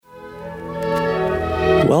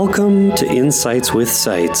Welcome to Insights with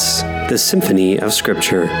Sights, the Symphony of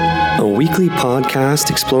Scripture, a weekly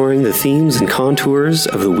podcast exploring the themes and contours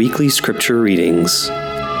of the weekly Scripture readings.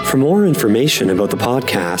 For more information about the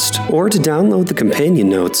podcast or to download the companion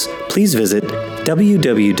notes, please visit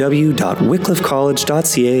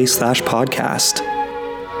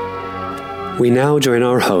www.wycliffecollege.ca/podcast. We now join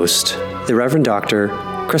our host, the Reverend Dr.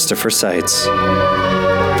 Christopher Seitz.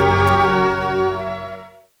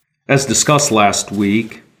 As discussed last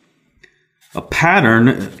week, a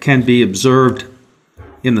pattern can be observed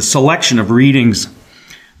in the selection of readings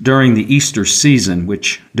during the Easter season,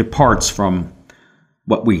 which departs from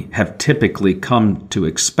what we have typically come to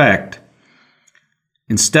expect.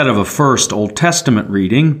 Instead of a first Old Testament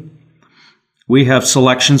reading, we have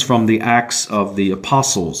selections from the Acts of the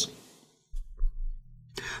Apostles.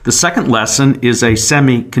 The second lesson is a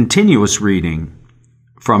semi-continuous reading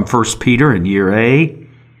from 1 Peter in year A,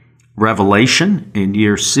 Revelation in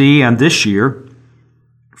year C, and this year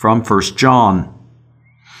from 1 John.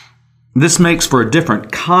 This makes for a different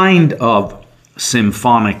kind of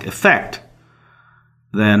symphonic effect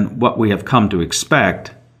than what we have come to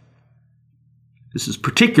expect. This is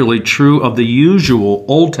particularly true of the usual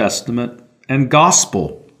Old Testament and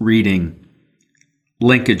Gospel reading,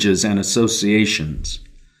 linkages and associations.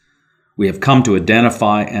 We have come to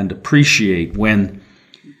identify and appreciate when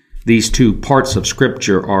these two parts of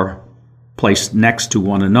Scripture are placed next to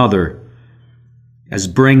one another as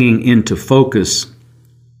bringing into focus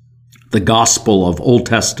the gospel of Old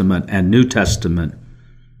Testament and New Testament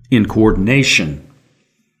in coordination,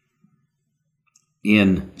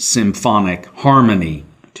 in symphonic harmony,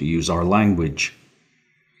 to use our language.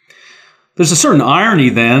 There's a certain irony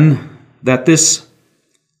then that this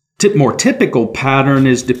more typical pattern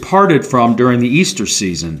is departed from during the Easter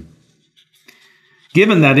season,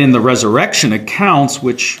 given that in the resurrection accounts,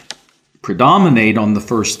 which predominate on the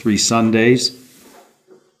first 3 Sundays,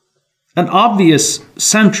 an obvious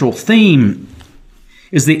central theme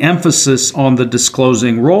is the emphasis on the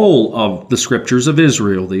disclosing role of the Scriptures of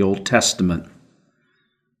Israel, the Old Testament.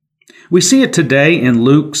 We see it today in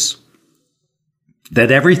Luke's,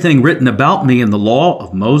 that everything written about me in the law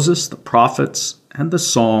of Moses, the prophets, and the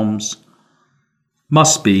Psalms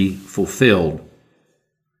must be fulfilled.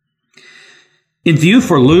 In view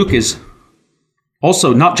for Luke is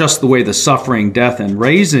also not just the way the suffering, death, and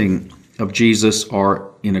raising of Jesus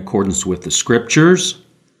are in accordance with the Scriptures,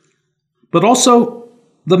 but also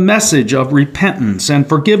the message of repentance and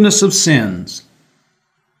forgiveness of sins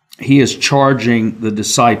he is charging the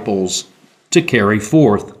disciples to carry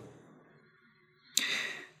forth.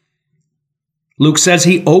 Luke says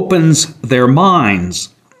he opens their minds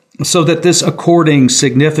so that this according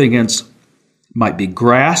significance might be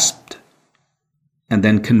grasped and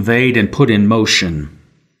then conveyed and put in motion.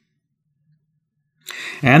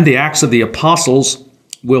 And the Acts of the Apostles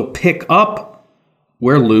will pick up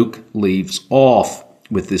where Luke leaves off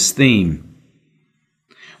with this theme.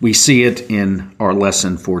 We see it in our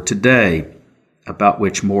lesson for today, about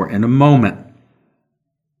which more in a moment.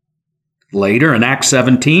 Later in Acts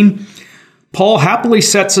 17, Paul happily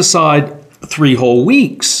sets aside 3 whole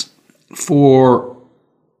weeks for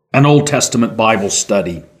an Old Testament Bible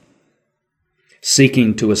study,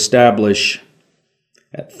 seeking to establish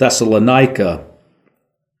at Thessalonica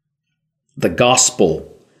the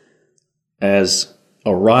gospel as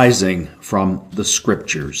arising from the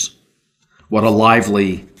Scriptures. What a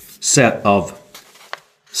lively set of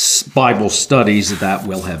Bible studies that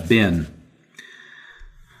will have been.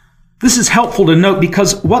 This is helpful to note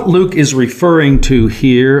because what Luke is referring to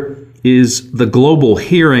here is the global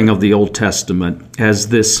hearing of the Old Testament as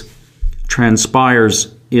this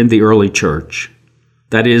transpires in the early church.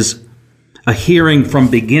 That is, a hearing from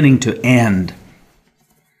beginning to end,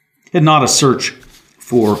 and not a search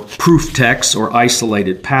for proof texts or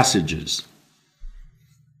isolated passages.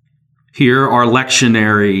 Here, our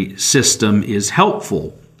lectionary system is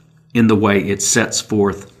helpful in the way it sets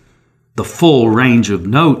forth the full range of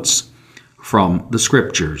notes from the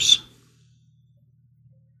Scriptures.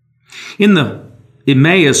 In the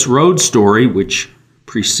Emmaus Road story, which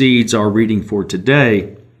precedes our reading for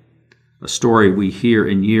today, a story we hear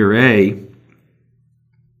in year A,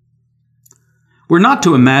 we're not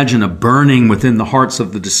to imagine a burning within the hearts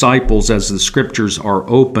of the disciples as the Scriptures are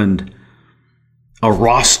opened, a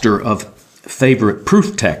roster of favorite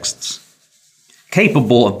proof texts,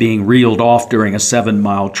 capable of being reeled off during a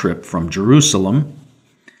 7-mile trip from Jerusalem.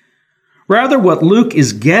 Rather, what Luke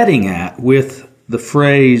is getting at with the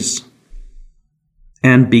phrase,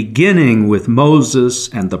 "and beginning with Moses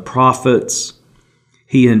and the prophets,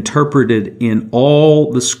 he interpreted in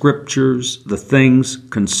all the Scriptures the things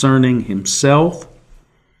concerning himself,"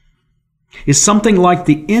 is something like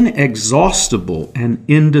the inexhaustible and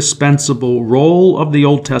indispensable role of the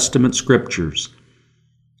Old Testament scriptures,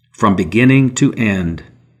 from beginning to end,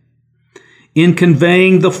 in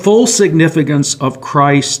conveying the full significance of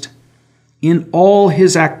Christ in all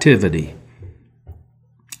his activity,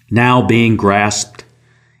 now being grasped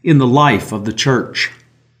in the life of the church.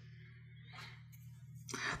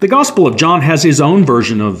 The Gospel of John has his own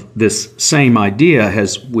version of this same idea,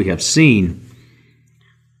 as we have seen.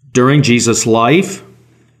 During Jesus' life,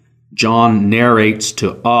 John narrates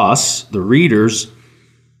to us, the readers,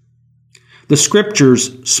 the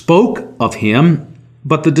Scriptures spoke of him,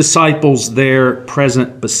 but the disciples there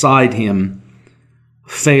present beside him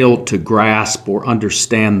failed to grasp or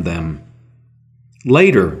understand them.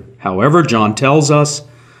 Later, however, John tells us,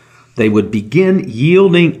 they would begin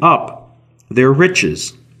yielding up their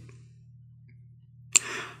riches.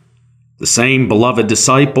 The same beloved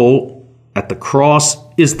disciple at the cross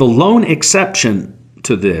is the lone exception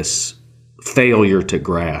to this failure to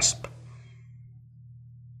grasp.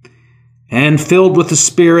 And filled with the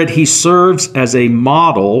Spirit, he serves as a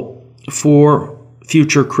model for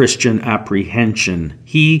future Christian apprehension.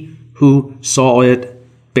 He who saw it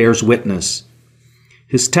bears witness.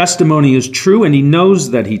 His testimony is true, and he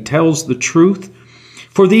knows that he tells the truth.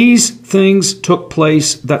 For these things took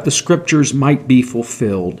place that the Scriptures might be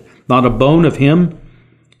fulfilled. Not a bone of him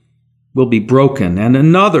will be broken. And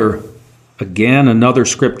another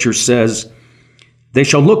Scripture says, they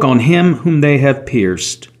shall look on him whom they have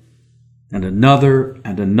pierced. And another,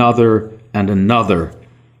 and another, and another,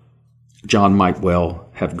 John might well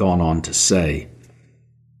have gone on to say.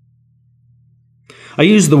 I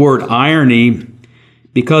use the word irony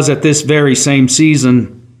because at this very same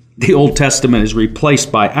season, the Old Testament is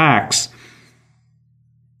replaced by Acts.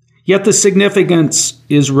 Yet the significance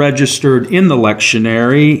is registered in the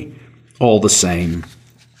lectionary all the same.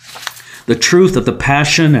 The truth of the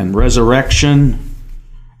passion and resurrection,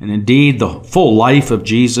 and indeed the full life of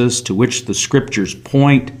Jesus to which the Scriptures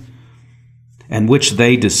point and which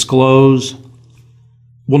they disclose,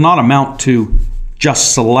 will not amount to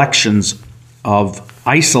just selections of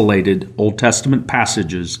isolated Old Testament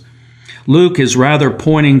passages. Luke is rather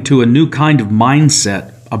pointing to a new kind of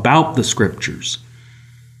mindset about the Scriptures.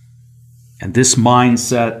 And this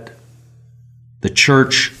mindset, the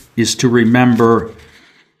church is to remember,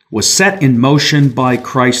 was set in motion by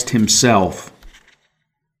Christ himself.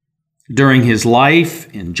 During his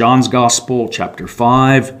life, in John's Gospel, chapter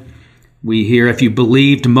 5, we hear, if you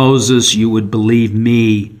believed Moses, you would believe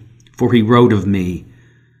me, for he wrote of me.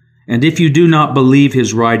 And if you do not believe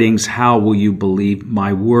his writings, how will you believe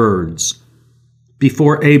my words?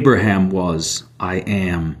 Before Abraham was, I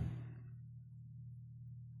am.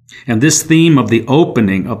 And this theme of the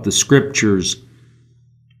opening of the Scriptures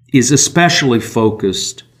is especially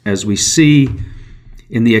focused, as we see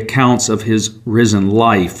in the accounts of his risen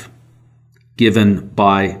life given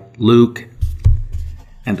by Luke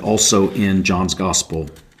and also in John's Gospel.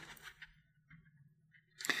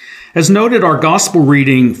 As noted, our Gospel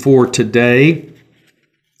reading for today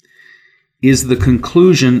is the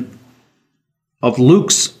conclusion of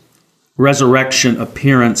Luke's resurrection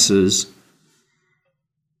appearances.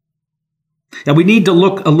 And we need to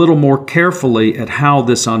look a little more carefully at how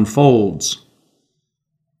this unfolds.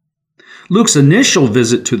 Luke's initial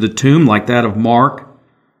visit to the tomb, like that of Mark,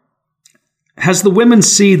 has the women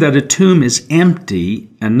see that a tomb is empty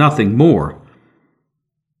and nothing more.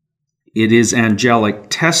 It is angelic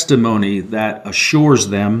testimony that assures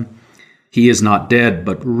them he is not dead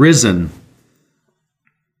but risen.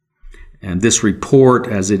 And this report,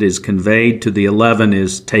 as it is conveyed to the 11,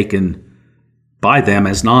 is taken by them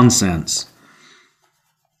as nonsense.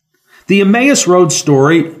 The Emmaus Road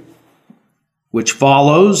story, which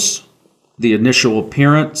follows the initial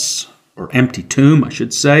appearance, or empty tomb, I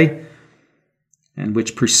should say, and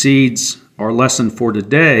which precedes our lesson for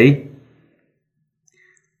today,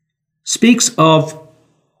 speaks of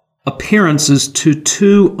appearances to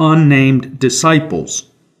two unnamed disciples.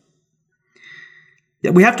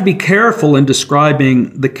 Yet we have to be careful in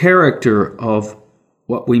describing the character of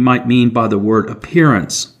what we might mean by the word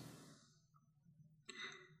appearance.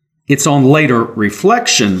 It's on later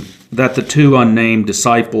reflection that the two unnamed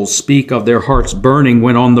disciples speak of their hearts burning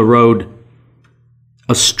when on the road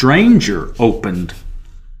a stranger opened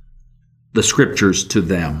the Scriptures to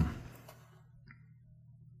them.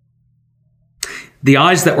 The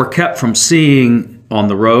eyes that were kept from seeing on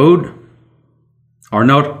the road are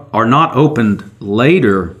not opened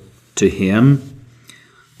later to him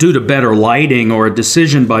due to better lighting or a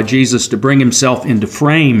decision by Jesus to bring himself into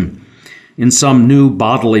frame in some new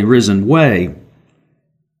bodily risen way.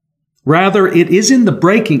 Rather, it is in the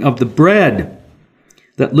breaking of the bread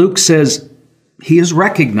that Luke says he is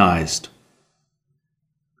recognized.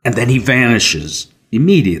 And then he vanishes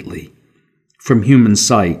immediately from human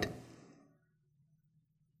sight.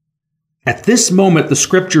 At this moment, the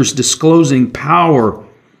Scripture's disclosing power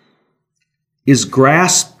is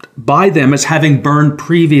grasped by them as having burned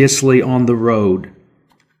previously on the road,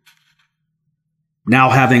 now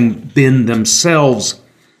having been themselves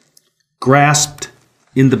grasped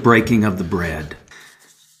in the breaking of the bread.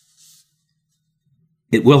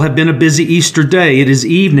 It will have been a busy Easter day. It is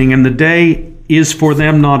evening, and the day is for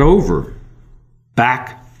them not over.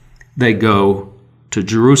 Back they go to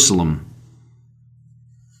Jerusalem.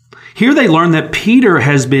 Here they learn that Peter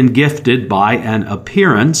has been gifted by an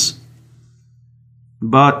appearance,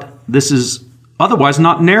 but this is otherwise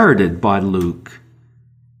not narrated by Luke.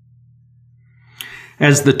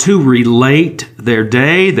 As the two relate their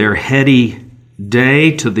day, their heady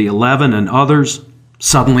day, to the 11 and others,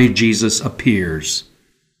 suddenly Jesus appears,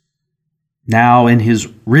 now in his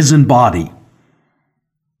risen body.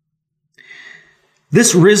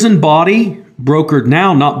 This risen body, brokered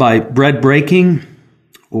now not by bread breaking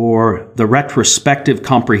or the retrospective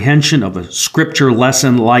comprehension of a scripture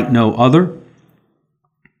lesson like no other,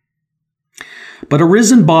 but a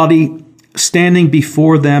risen body standing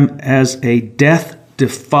before them as a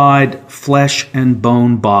death-defied flesh and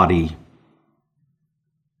bone body,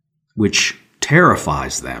 which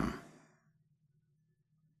terrifies them.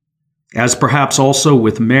 As perhaps also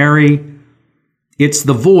with Mary, it's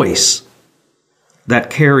the voice that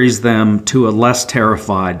carries them to a less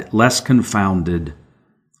terrified, less confounded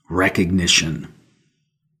recognition.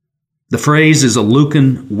 The phrase is a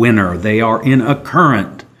Lukan winner. They are in a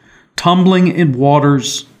current, tumbling in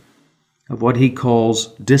waters of what he calls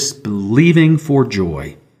disbelieving for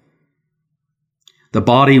joy. The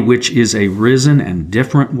body, which is a risen and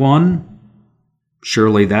different one,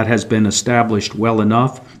 surely that has been established well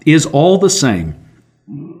enough, is all the same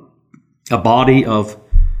a body of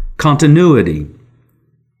continuity,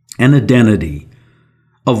 an identity,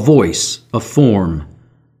 a voice, a form,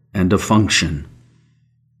 and a function.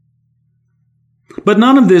 But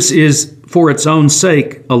none of this is for its own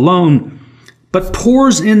sake alone, but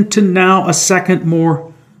pours into now a second,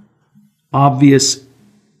 more obvious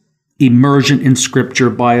immersion in Scripture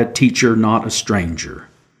by a teacher, not a stranger.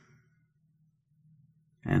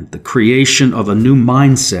 And the creation of a new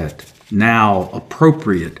mindset, now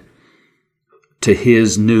appropriate to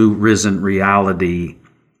his new risen reality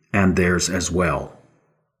and theirs as well.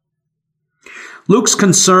 Luke's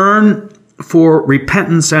concern for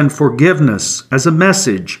repentance and forgiveness as a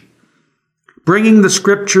message, bringing the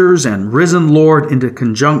Scriptures and risen Lord into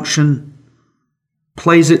conjunction,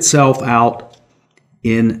 plays itself out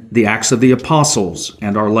in the Acts of the Apostles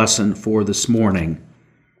and our lesson for this morning.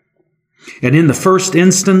 And in the first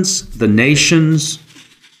instance, the nations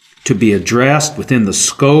to be addressed within the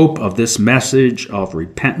scope of this message of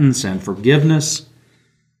repentance and forgiveness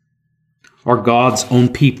are God's own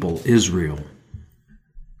people, Israel.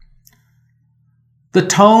 The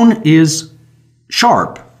tone is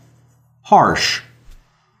sharp, harsh.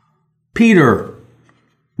 Peter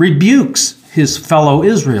rebukes his fellow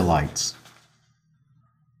Israelites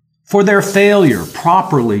for their failure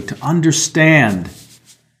properly to understand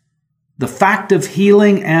the fact of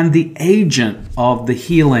healing and the agent of the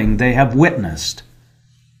healing they have witnessed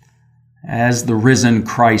as the risen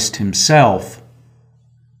Christ himself.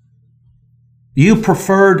 You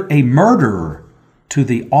preferred a murderer to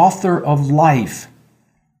the author of life.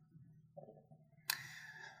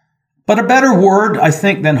 But a better word, I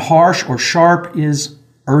think, than harsh or sharp is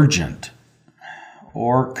urgent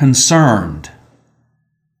or concerned.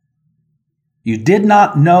 You did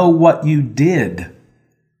not know what you did,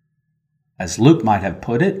 as Luke might have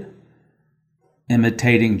put it,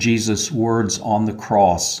 imitating Jesus' words on the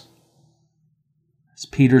cross. As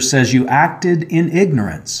Peter says, you acted in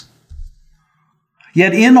ignorance.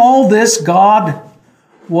 Yet in all this, God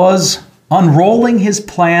was unrolling his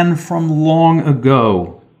plan from long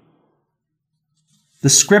ago. The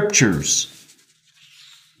Scriptures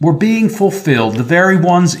were being fulfilled, the very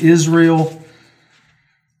ones Israel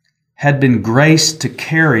had been graced to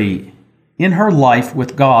carry in her life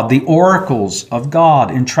with God, the oracles of God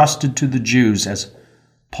entrusted to the Jews, as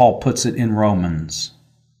Paul puts it in Romans.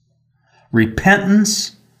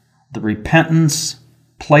 Repentance, the repentance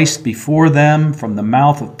placed before them from the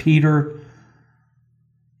mouth of Peter,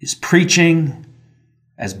 is preaching,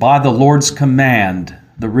 as by the Lord's command,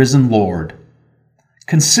 the risen Lord,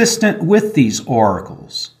 consistent with these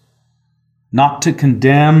oracles, not to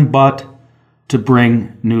condemn, but to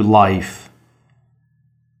bring new life.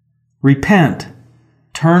 Repent,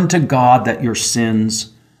 Turn to God that your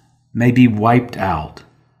sins may be wiped out.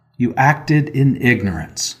 You acted in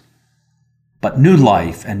ignorance, but new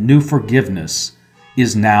life and new forgiveness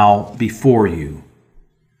is now before you.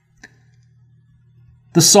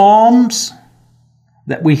 The Psalms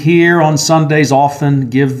that we hear on Sundays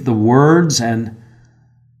often give the words, and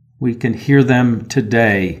we can hear them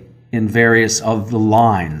today in various of the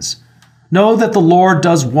lines. Know that the Lord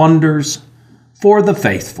does wonders for the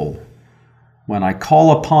faithful. When I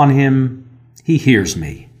call upon him, he hears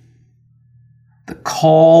me. The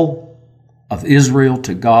call of Israel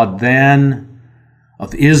to God then,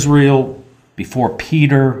 of Israel before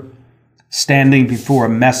Peter, standing before a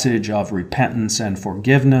message of repentance and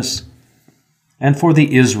forgiveness, and for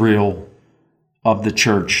the Israel of the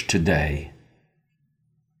church today.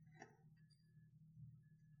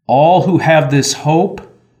 All who have this hope,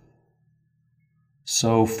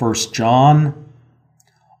 so 1 John,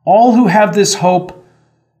 all who have this hope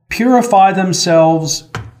purify themselves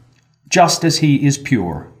just as he is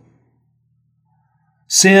pure.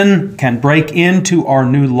 Sin can break into our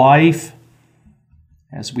new life,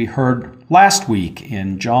 as we heard last week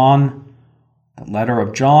in John, the letter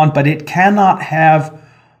of John, but it cannot have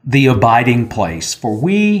the abiding place, for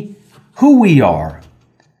we, who we are,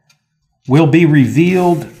 will be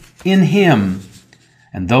revealed in him,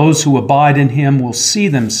 and those who abide in him will see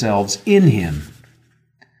themselves in him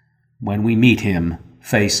when we meet him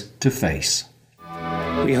face to face.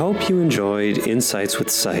 We hope you enjoyed Insights with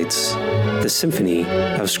Sights, the Symphony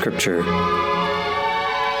of Scripture.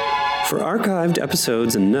 For archived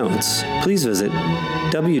episodes and notes, please visit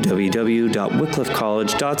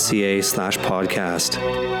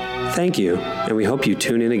www.wycliffecollege.ca/podcast. Thank you, and we hope you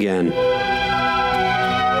tune in again.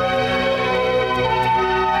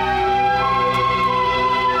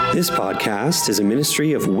 This podcast is a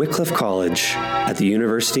ministry of Wycliffe College at the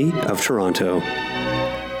University of Toronto.